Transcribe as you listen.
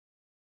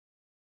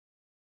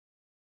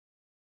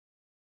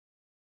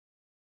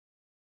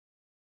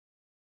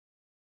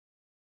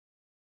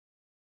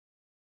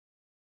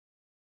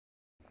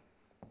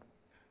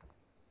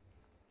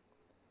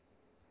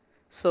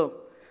So,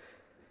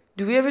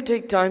 do we ever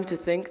take time to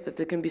think that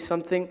there can be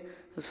something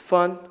as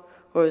fun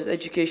or as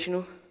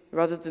educational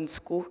rather than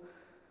school?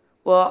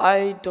 Well,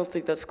 I don't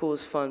think that school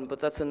is fun, but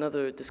that's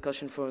another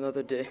discussion for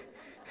another day.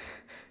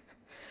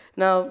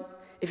 Now,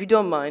 if you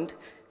don't mind,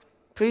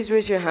 please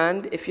raise your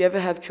hand if you ever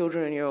have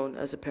children on your own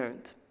as a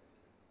parent.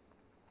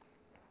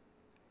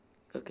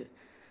 Okay.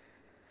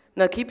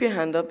 Now keep your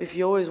hand up if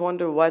you always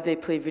wonder why they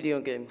play video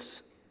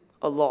games.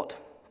 A lot.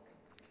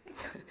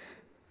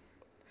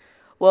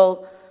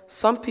 Well,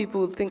 some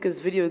people think as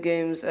video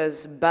games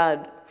as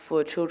bad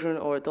for children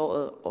or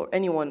adult or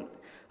anyone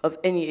of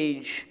any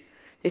age.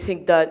 They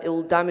think that it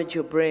will damage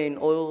your brain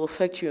or it will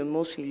affect you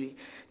emotionally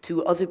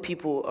to other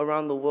people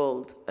around the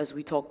world as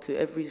we talk to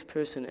every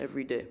person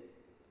every day.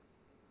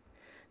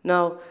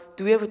 Now,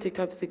 do we ever take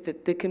time to think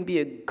that there can be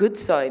a good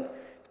side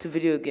to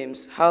video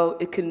games, how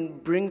it can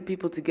bring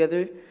people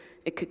together,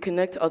 it could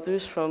connect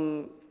others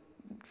from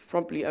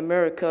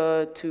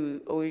America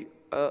to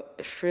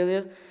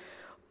Australia,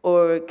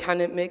 or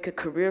can it make a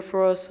career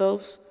for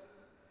ourselves?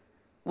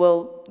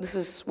 Well, this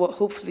is what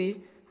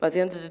hopefully, by the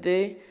end of the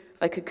day,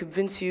 I could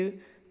convince you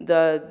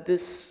that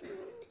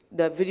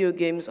video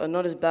games are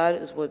not as bad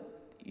as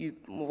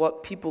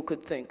what people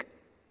could think.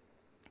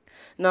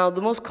 Now,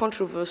 the most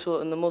controversial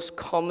and the most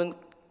common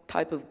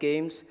type of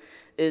games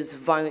is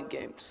violent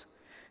games.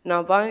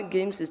 Now, violent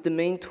games is the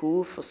main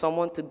tool for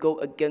someone to go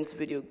against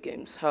video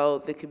games, how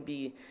they can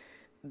be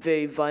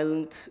very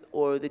violent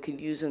or they can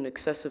use an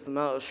excessive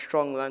amount of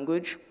strong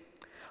language.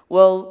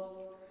 Well,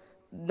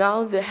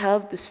 now they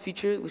have this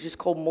feature which is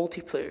called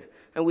multiplayer.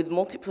 And with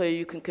multiplayer,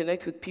 you can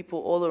connect with people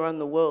all around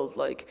the world.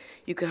 Like,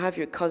 you can have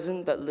your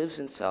cousin that lives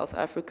in South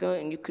Africa,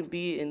 and you can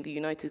be in the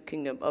United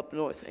Kingdom up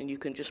north, and you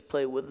can just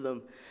play with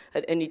them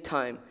at any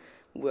time.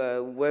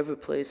 Wherever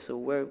place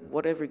or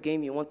whatever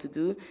game you want to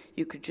do,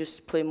 you could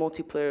just play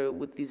multiplayer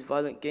with these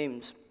violent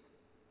games.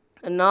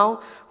 And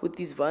now, with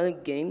these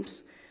violent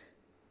games,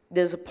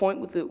 there's a point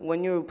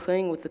when you're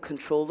playing with the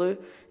controller,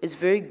 it's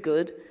very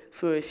good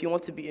for if you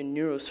want to be a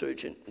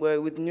neurosurgeon, where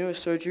with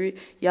neurosurgery,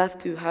 you have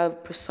to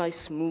have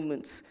precise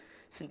movements,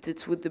 since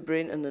it's with the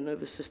brain and the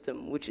nervous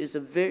system, which is a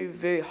very,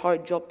 very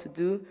hard job to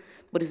do,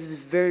 but it is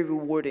very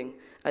rewarding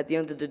at the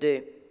end of the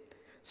day.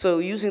 So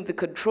using the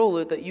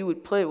controller that you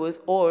would play with,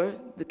 or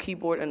the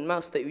keyboard and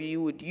mouse that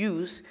you would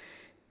use,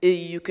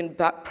 you can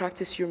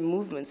practice your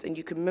movements, and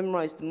you can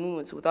memorize the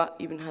movements without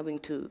even having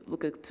to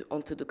look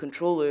onto the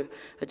controller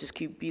and just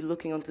be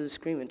looking onto the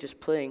screen and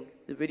just playing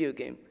the video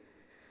game.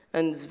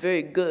 And it's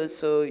very good,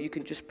 so you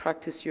can just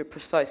practice your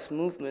precise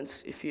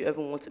movements if you ever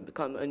want to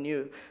become a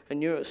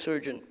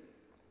neurosurgeon.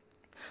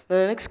 Now,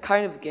 the next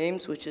kind of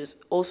games, which is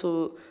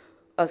also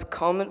as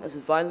common as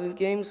violent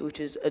games, which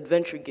is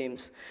adventure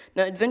games.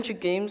 Now, adventure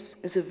games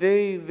is a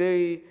very,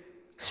 very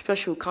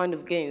special kind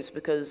of games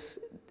because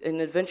in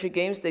adventure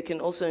games, they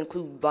can also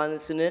include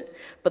violence in it,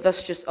 but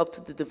that's just up to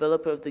the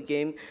developer of the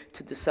game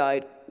to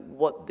decide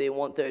what they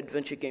want their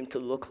adventure game to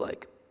look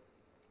like.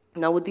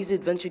 Now, with these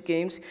adventure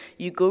games,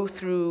 you go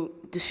through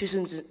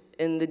decisions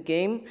in the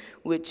game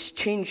which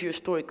change your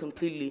story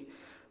completely.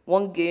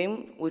 One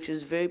game which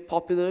is very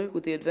popular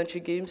with the adventure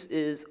games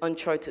is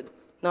Uncharted.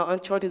 Now,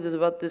 Uncharted is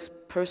about this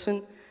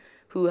person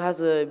who has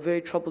a very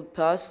troubled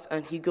past,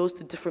 and he goes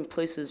to different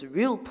places,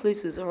 real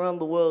places around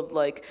the world,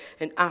 like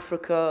in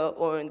Africa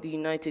or in the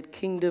United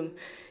Kingdom.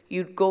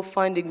 You'd go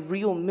finding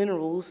real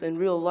minerals in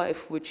real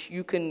life, which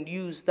you can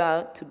use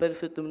that to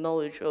benefit the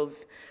knowledge of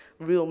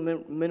real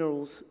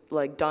minerals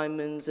like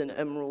diamonds and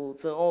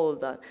emeralds and all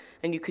of that.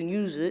 And you can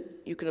use it,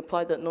 you can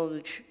apply that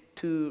knowledge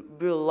to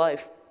real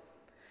life.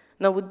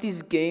 Now with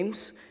these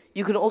games,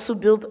 you can also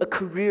build a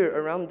career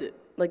around it.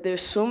 Like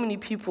there's so many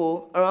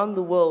people around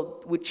the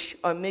world which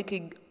are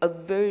making a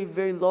very,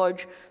 very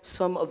large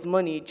sum of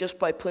money just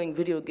by playing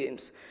video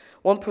games.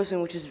 One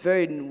person which is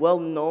very well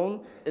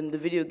known in the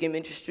video game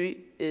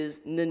industry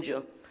is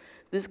Ninja.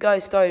 This guy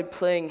started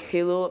playing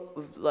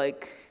Halo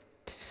like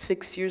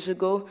 6 years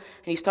ago,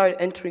 and he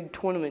started entering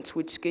tournaments,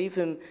 which gave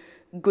him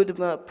good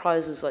amount of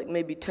prizes, like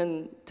maybe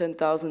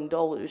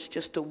 $10,000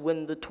 just to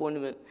win the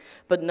tournament.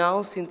 But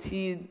now, since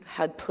he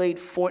had played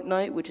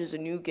Fortnite, which is a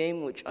new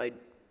game, which I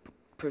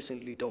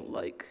personally don't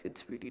like,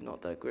 it's really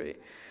not that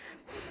great.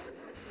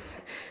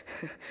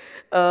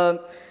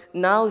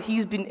 Now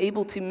he's been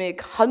able to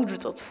make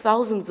hundreds of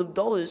thousands of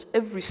dollars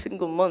every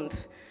single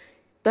month.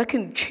 That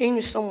can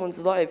change someone's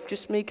life,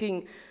 just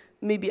making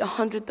maybe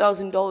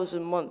 $100,000 a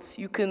month.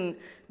 You can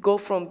go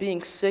from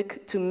being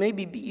sick to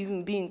maybe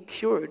even being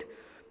cured.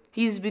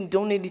 He's been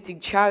donating to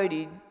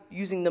charity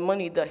using the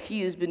money that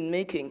he has been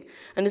making.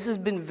 And this has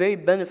been very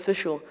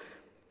beneficial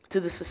to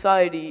the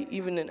society,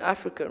 even in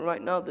Africa.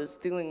 Right now, that's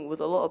dealing with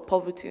a lot of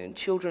poverty and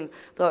children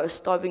that are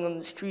starving on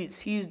the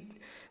streets. He's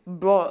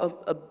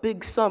brought a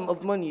big sum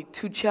of money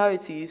to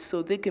charity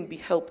so they can be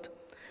helped,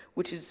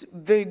 which is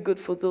very good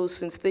for those,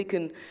 since they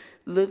can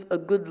live a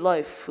good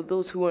life for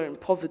those who are in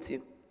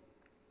poverty.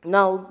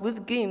 Now,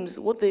 with games,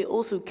 what they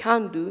also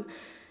can do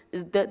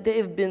is that they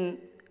have been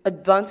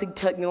advancing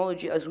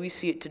technology as we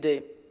see it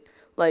today.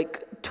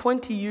 Like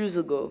 20 years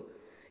ago,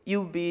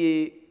 you'd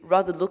be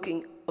rather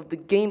looking of the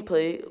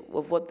gameplay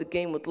of what the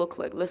game would look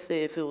like. Let's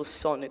say if it was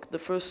Sonic, the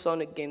first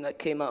Sonic game that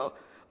came out,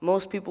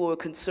 most people were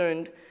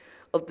concerned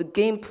of the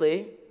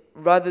gameplay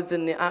rather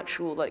than the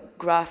actual like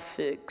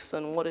graphics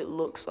and what it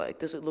looks like.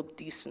 Does it look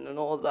decent and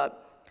all that?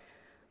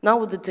 Now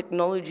with the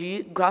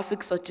technology,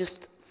 graphics are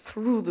just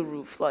through the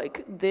roof.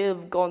 Like, they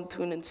have gone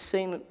to an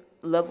insane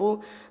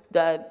level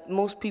that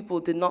most people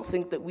did not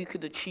think that we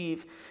could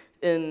achieve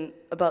in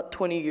about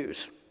 20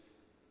 years.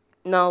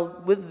 Now,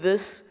 with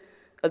this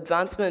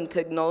advancement in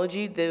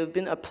technology, they have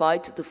been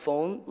applied to the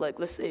phone. Like,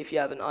 let's say if you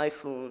have an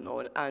iPhone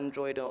or an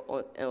Android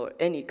or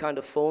any kind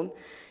of phone,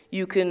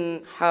 you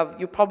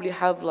probably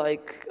have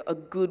like a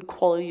good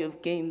quality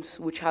of games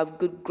which have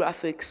good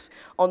graphics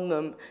on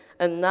them.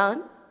 And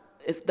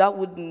if that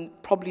would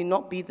probably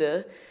not be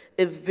there,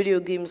 if video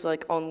games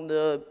like on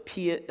the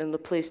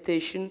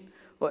PlayStation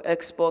or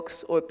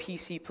Xbox or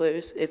PC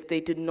players, if they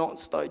did not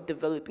start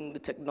developing the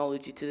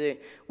technology today,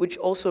 which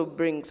also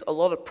brings a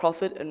lot of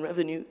profit and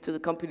revenue to the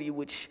company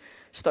which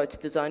starts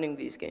designing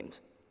these games.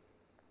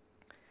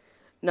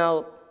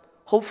 Now,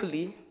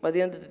 hopefully, by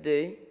the end of the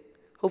day,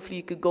 hopefully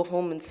you could go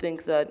home and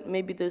think that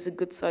maybe there's a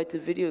good side to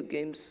video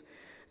games.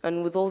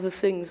 And with all the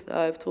things that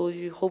I've told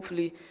you,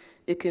 hopefully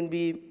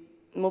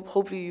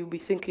you'll be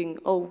thinking,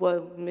 oh,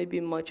 well, maybe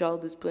my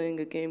child is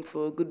playing a game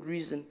for a good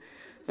reason.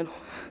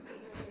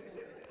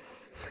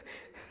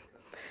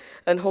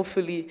 And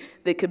hopefully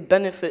they could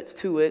benefit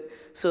to it,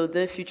 so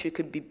their future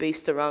could be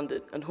based around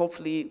it. And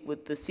hopefully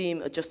with the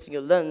theme, adjusting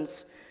your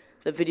lens,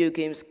 the video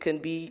games can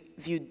be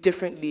viewed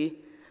differently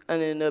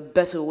and in a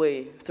better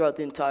way throughout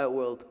the entire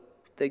world.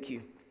 Thank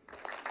you.